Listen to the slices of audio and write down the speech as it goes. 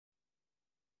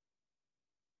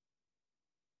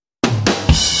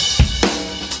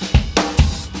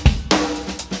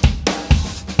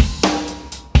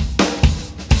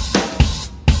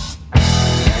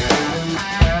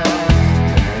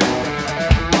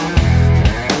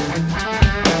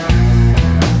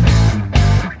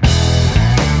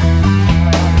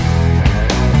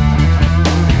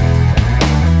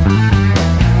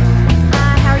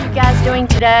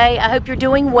today. I hope you're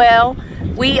doing well.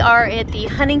 We are at the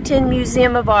Huntington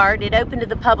Museum of Art. It opened to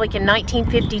the public in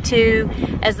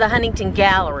 1952 as the Huntington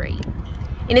Gallery.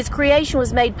 And its creation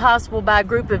was made possible by a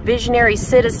group of visionary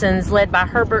citizens led by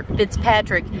Herbert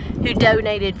Fitzpatrick, who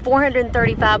donated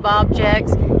 435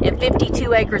 objects and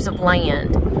 52 acres of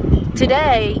land.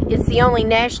 Today, it's the only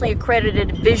nationally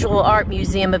accredited visual art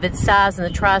museum of its size in the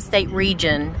tri-state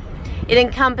region. It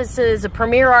encompasses a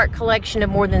premier art collection of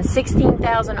more than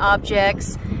 16,000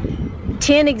 objects,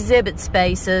 10 exhibit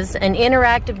spaces, an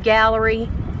interactive gallery,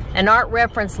 an art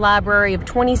reference library of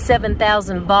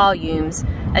 27,000 volumes,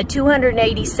 a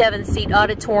 287-seat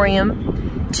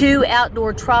auditorium, 2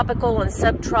 outdoor tropical and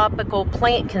subtropical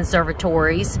plant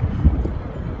conservatories,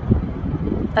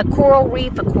 a coral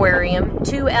reef aquarium,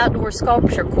 2 outdoor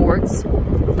sculpture courts,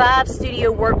 5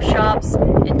 studio workshops,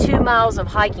 and 2 miles of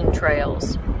hiking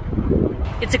trails.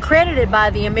 It's accredited by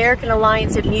the American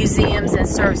Alliance of Museums and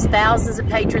serves thousands of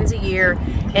patrons a year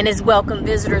and has welcomed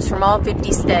visitors from all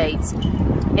 50 states.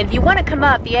 And if you want to come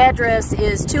up, the address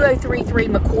is 2033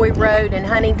 McCoy Road in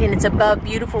Huntington. It's above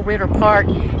beautiful Ritter Park.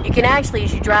 You can actually,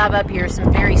 as you drive up here,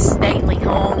 some very stately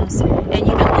homes, and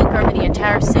you can look over the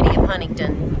entire city of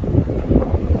Huntington.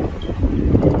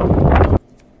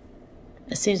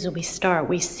 As soon as we start,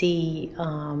 we see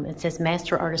it says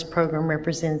Master Artist Program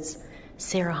represents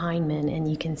Sarah Heinemann,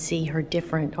 and you can see her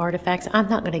different artifacts. I'm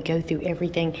not going to go through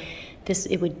everything.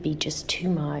 It would be just too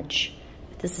much.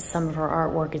 This is some of her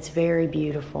artwork. It's very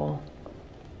beautiful.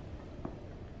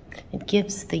 It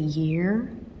gives the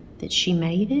year that she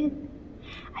made it.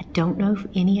 I don't know if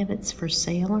any of it's for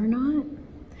sale or not.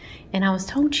 And I was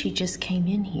told she just came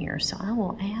in here, so I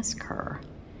will ask her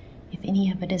if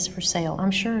any of it is for sale. I'm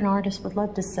sure an artist would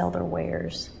love to sell their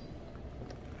wares.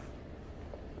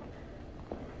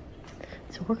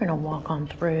 So we're gonna walk on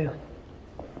through.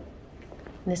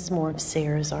 This is more of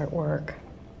Sarah's artwork.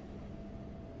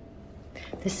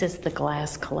 This is the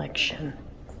glass collection.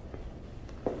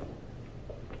 Isn't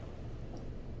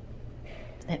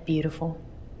that beautiful?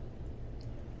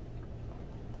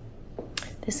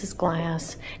 This is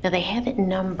glass. Now they have it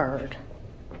numbered.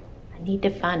 I need to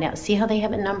find out. See how they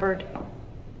have it numbered?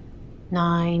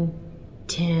 9,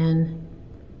 10.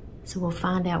 So we'll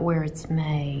find out where it's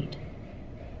made.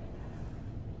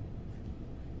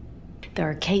 There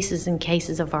are cases and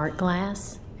cases of art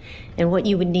glass. And what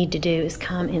you would need to do is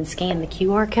come and scan the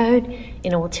QR code,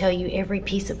 and it will tell you every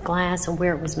piece of glass and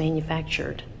where it was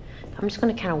manufactured. I'm just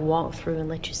going to kind of walk through and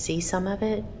let you see some of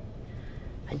it.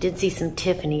 I did see some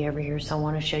Tiffany over here, so I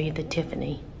want to show you the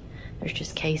Tiffany. There's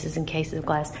just cases and cases of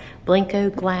glass. Blanco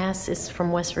glass is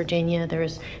from West Virginia.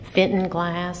 There's Fenton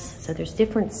glass. So there's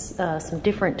different, some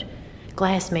different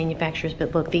glass manufacturers,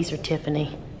 but look, these are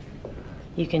Tiffany.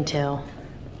 You can tell.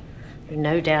 There's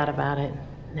no doubt about it.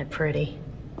 Isn't that pretty?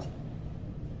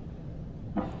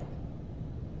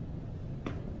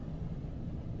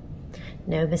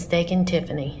 No mistaken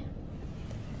Tiffany.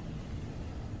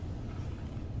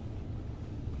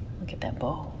 Look at that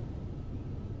bowl.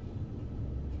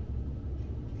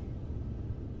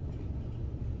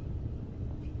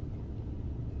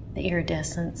 The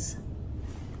iridescence.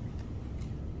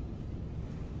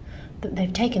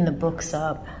 They've taken the books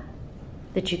up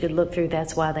that you could look through.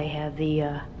 That's why they have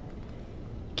the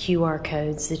QR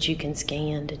codes that you can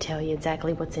scan to tell you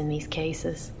exactly what's in these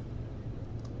cases.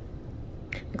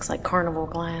 Looks like carnival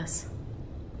glass.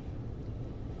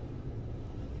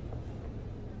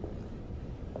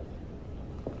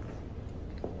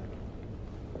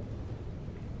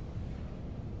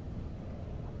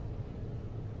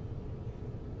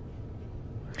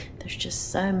 There's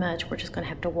just so much. We're just going to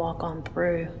have to walk on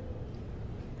through.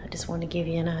 I just want to give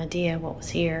you an idea of what was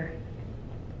here.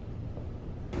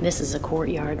 This is a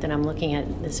courtyard that I'm looking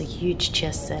at. There's a huge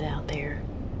chess set out there.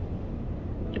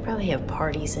 You probably have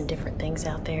parties and different things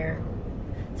out there.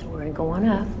 So we're gonna go on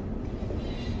up.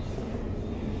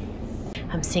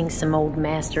 I'm seeing some old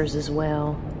masters as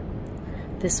well.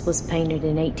 This was painted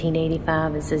in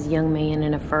 1885. It says young man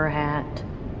in a fur hat.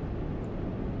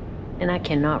 And I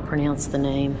cannot pronounce the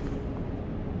name.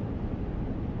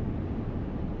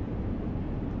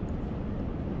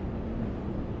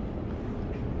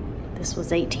 This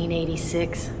was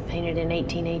 1886, painted in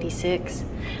 1886.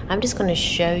 I'm just gonna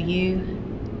show you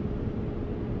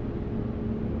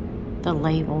the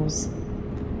labels,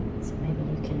 so maybe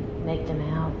you can make them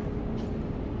out.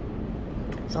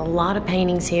 There's a lot of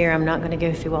paintings here. I'm not going to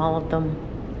go through all of them.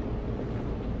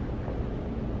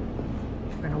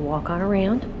 We're going to walk on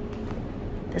around.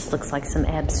 This looks like some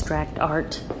abstract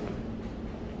art.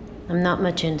 I'm not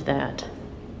much into that.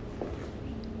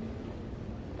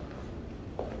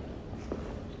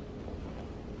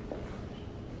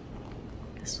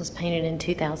 This was painted in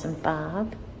 2005.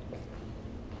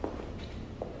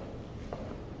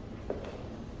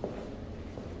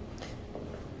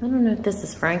 I don't know if this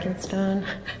is Frankenstein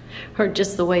or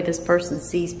just the way this person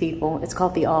sees people. It's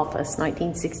called The Office,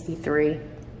 1963.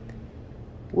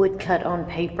 Wood cut on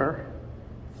paper.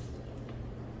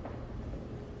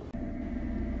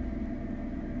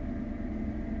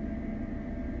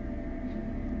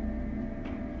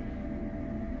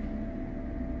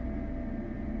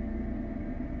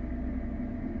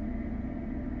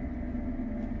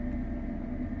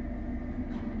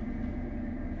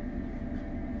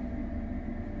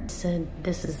 So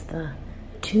this is the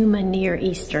Tuma Near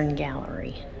Eastern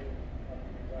Gallery.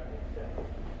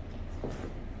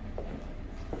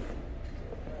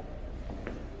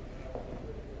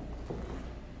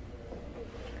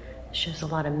 Shows a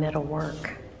lot of metal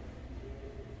work.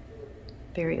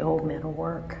 Very old metal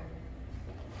work.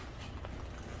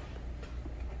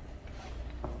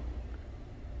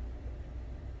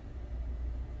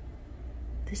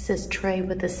 This is Tray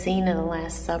with a Scene of the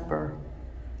Last Supper.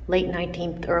 Late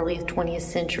 19th, early 20th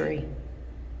century.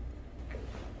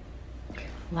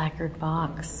 Lacquered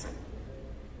box,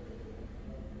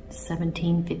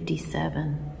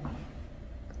 1757.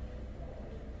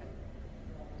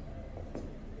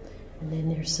 And then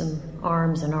there's some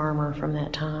arms and armor from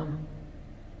that time.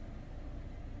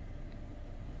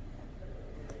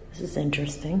 This is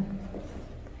interesting.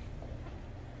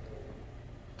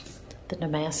 The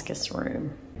Damascus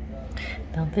Room.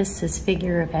 Now this is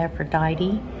figure of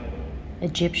Aphrodite,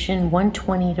 Egyptian,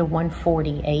 120 to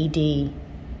 140 AD.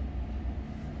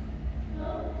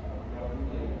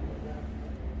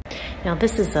 Now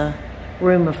this is a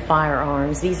room of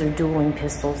firearms. These are dueling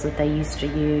pistols that they used to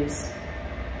use.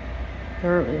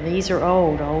 These are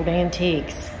old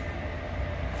antiques.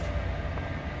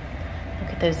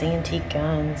 Look at those antique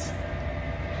guns.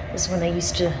 This is when they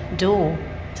used to duel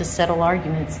to settle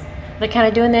arguments. They're kind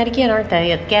of doing that again, aren't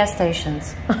they, at gas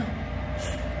stations?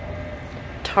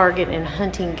 Target and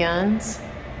hunting guns.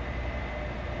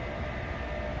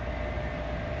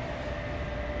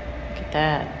 Look at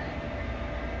that.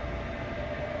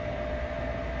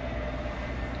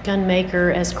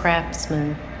 Gunmaker as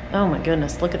craftsman. Oh my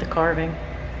goodness, look at the carving.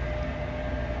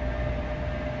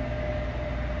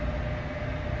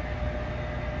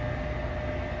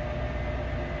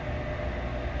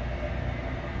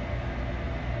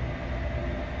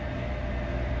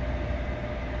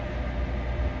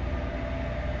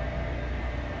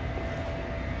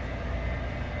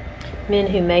 Men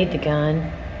who made the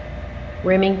gun: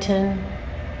 Remington,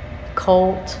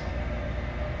 Colt,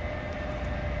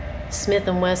 Smith &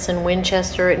 Wesson,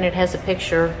 Winchester, and it has a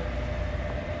picture.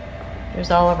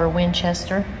 There's Oliver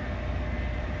Winchester,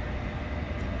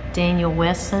 Daniel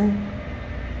Wesson,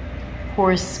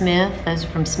 Horace Smith, those are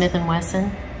from Smith &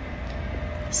 Wesson,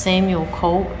 Samuel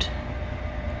Colt.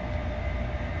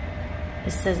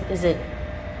 It says, is it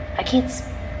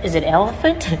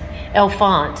elephant?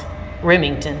 Elefant,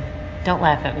 Remington. Don't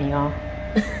laugh at me, y'all.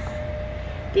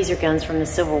 These are guns from the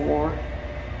Civil War.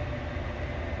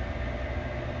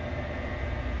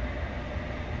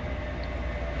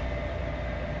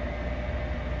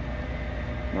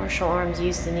 Martial arms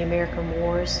used in the American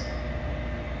Wars.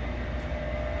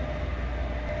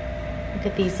 Look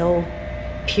at these old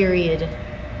period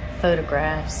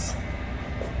photographs.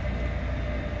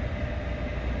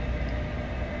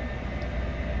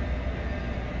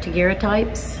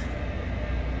 Daguerreotypes.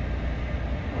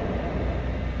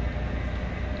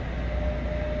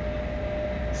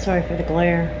 Sorry for the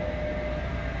glare.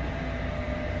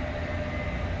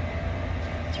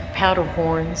 These are powder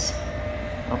horns.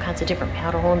 All kinds of different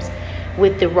powder horns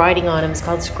with the writing on them. It's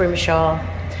called scrimshaw.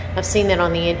 I've seen that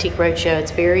on the Antique Roadshow.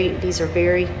 These are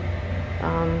very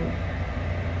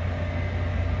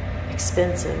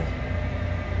expensive.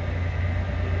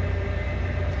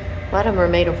 A lot of them are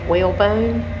made of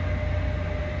whalebone.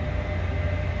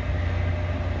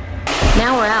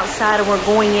 Now we're outside and we're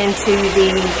going into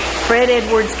the Fred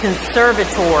Edwards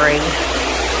Conservatory.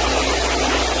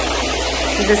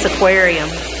 This aquarium.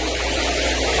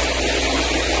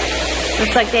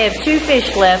 Looks like they have 2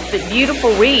 fish left, but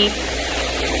beautiful reef.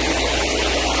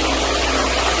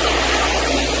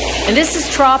 And this is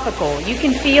tropical. You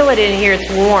can feel it in here, it's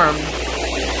warm.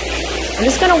 I'm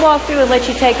just gonna walk through and let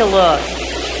you take a look.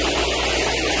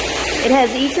 It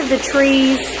has each of the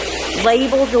trees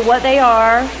labeled to what they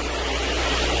are.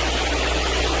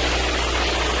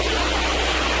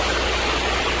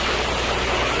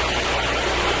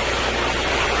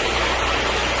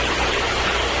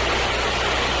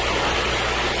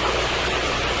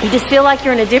 You just feel like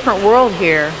you're in a different world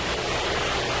here.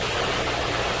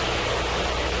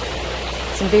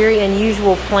 It's Some very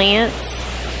unusual plants.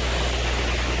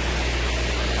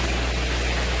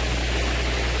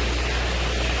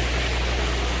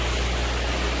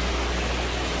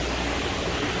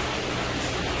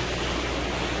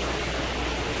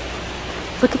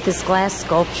 Look at this glass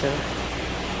sculpture.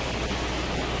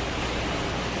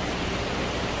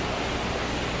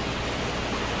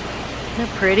 Isn't that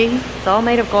pretty? It's all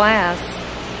made of glass.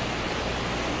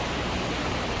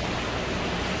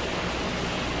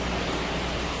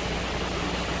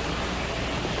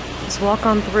 Just walk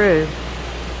on through.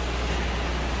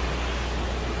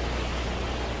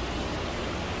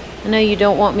 I know you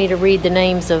don't want me to read the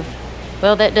names of,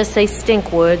 well, that does say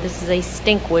stinkwood. This is a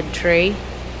stinkwood tree.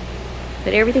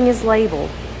 But everything is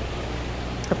labeled.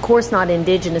 Of course not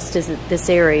indigenous to this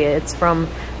area. It's from,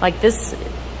 like this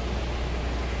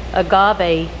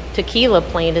agave tequila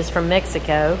plant is from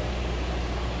Mexico.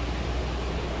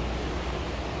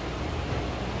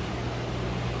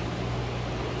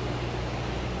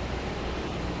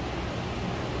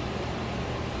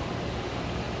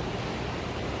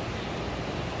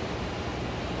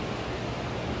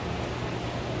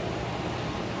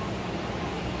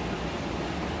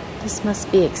 This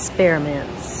must be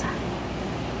experiments.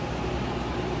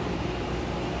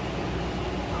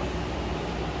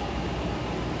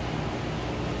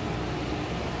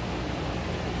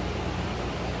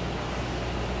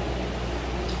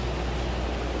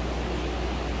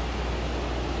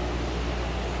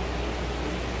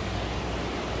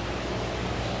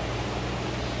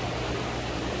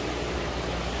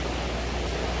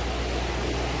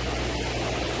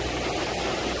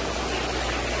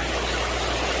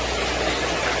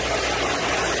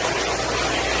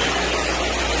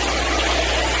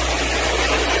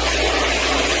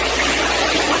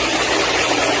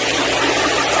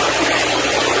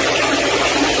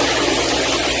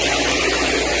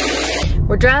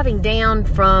 We're driving down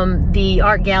from the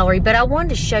art gallery, but I wanted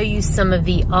to show you some of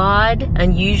the odd,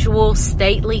 unusual,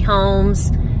 stately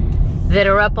homes that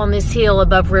are up on this hill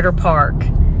above Ritter Park.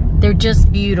 They're just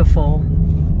beautiful.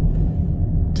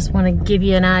 Just want to give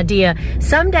you an idea.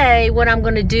 Someday what I'm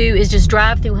going to do is just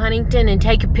drive through Huntington and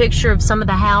take a picture of some of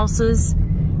the houses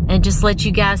and just let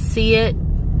you guys see it.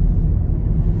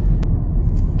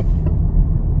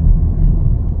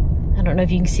 I don't know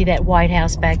if you can see that White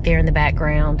House back there in the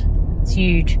background. It's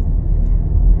huge.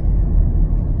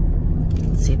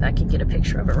 Let's see if I can get a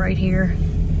picture of it right here.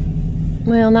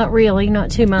 Well, not really, not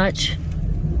too much.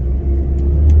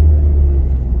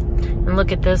 And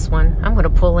look at this one. I'm going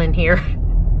to pull in here.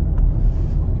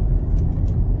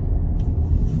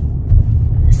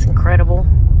 It's incredible.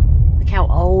 Look how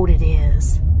old it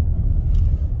is.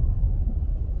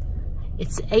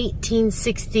 It's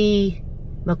 1860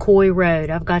 McCoy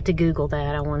Road. I've got to Google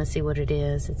that. I want to see what it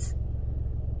is. It's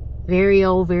very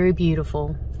old, very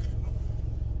beautiful.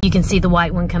 You can see the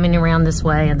white one coming around this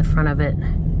way in the front of it.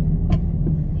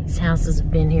 These houses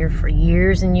have been here for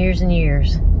years and years and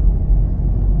years.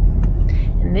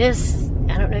 And this,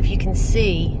 I don't know if you can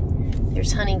see,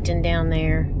 there's Huntington down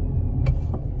there.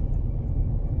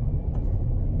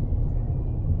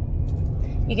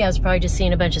 You guys are probably just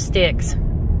seeing a bunch of sticks.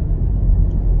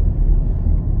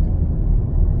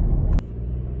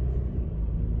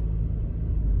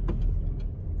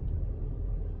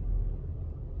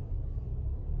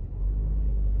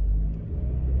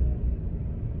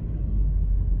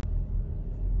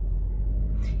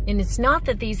 And it's not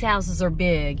that these houses are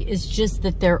big, it's just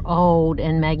that they're old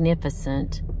and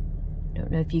magnificent.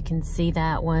 Don't know if you can see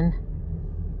that one.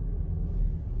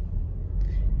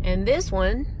 And this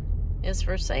one is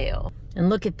for sale. And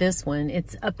look at this one,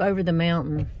 it's up over the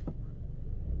mountain.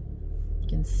 You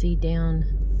can see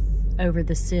down over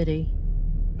the city.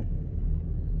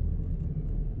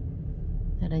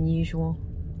 Isn't that unusual?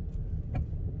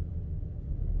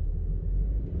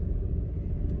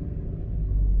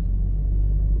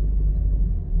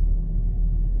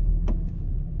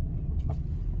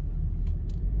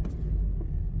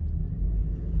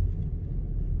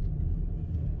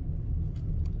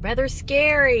 Rather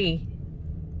scary.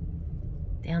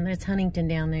 Down there's Huntington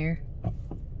down there.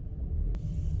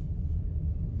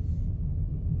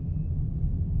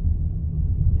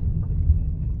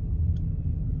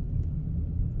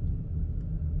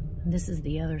 And this is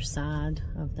the other side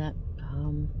of that.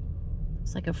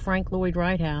 It's like a Frank Lloyd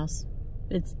Wright house.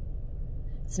 It's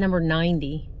number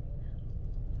 90.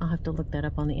 I'll have to look that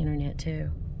up on the internet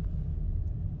too.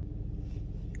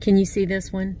 Can you see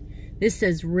this one? This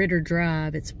says Ritter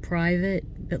Drive. It's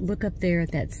private, but look up there at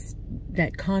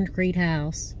that concrete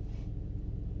house.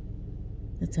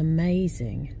 That's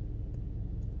amazing.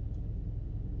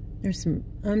 There's some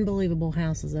unbelievable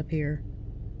houses up here.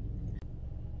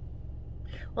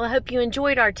 Well, I hope you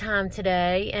enjoyed our time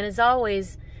today. And as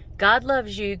always, God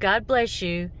loves you. God bless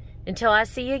you. Until I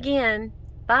see you again.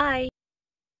 Bye.